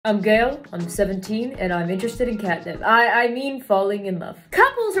I'm Gail, I'm 17, and I'm interested in catnip. I mean falling in love.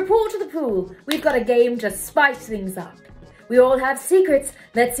 Couples report to the pool. We've got a game to spice things up. We all have secrets.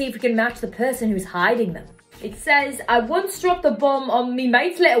 Let's see if we can match the person who's hiding them. It says, I once dropped a bomb on me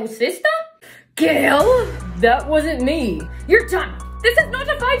mate's little sister? Gail? That wasn't me. You're done. This is not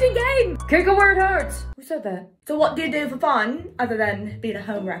a fighting game. Kick it where it hurts. Who said that? So what do you do for fun, other than being a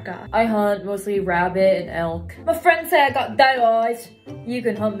home wrecker? I hunt mostly rabbit and elk. My friend said I got dead eyes. You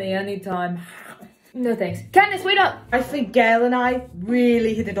can hunt me anytime. No thanks. Katniss, wait up. I think Gail and I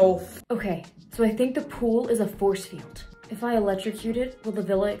really hit it off. Okay, so I think the pool is a force field. If I electrocute it, will the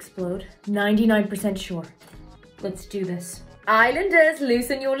villa explode? 99% sure. Let's do this. Islanders,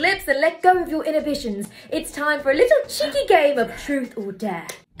 loosen your lips and let go of your inhibitions. It's time for a little cheeky game of truth or dare.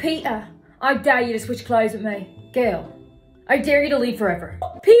 Peeta, I dare you to switch clothes with me. Gail, I dare you to leave forever.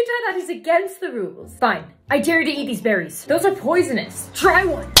 Peeta, that is against the rules. Fine, I dare you to eat these berries. Those are poisonous. Try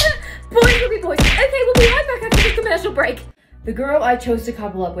one. Boys will be poisonous. Okay, we'll be right back after this commercial break. The girl I chose to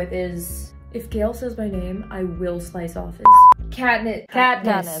couple up with is... If Gail says my name, I will slice off his...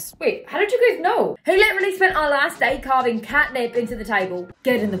 Katniss. Wait, how did you guys know? Who literally spent our last day carving catnip into the table?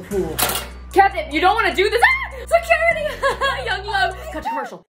 Get in the pool. Catnip, you don't want to do this. Ah! Security! Young love. Cut to commercial.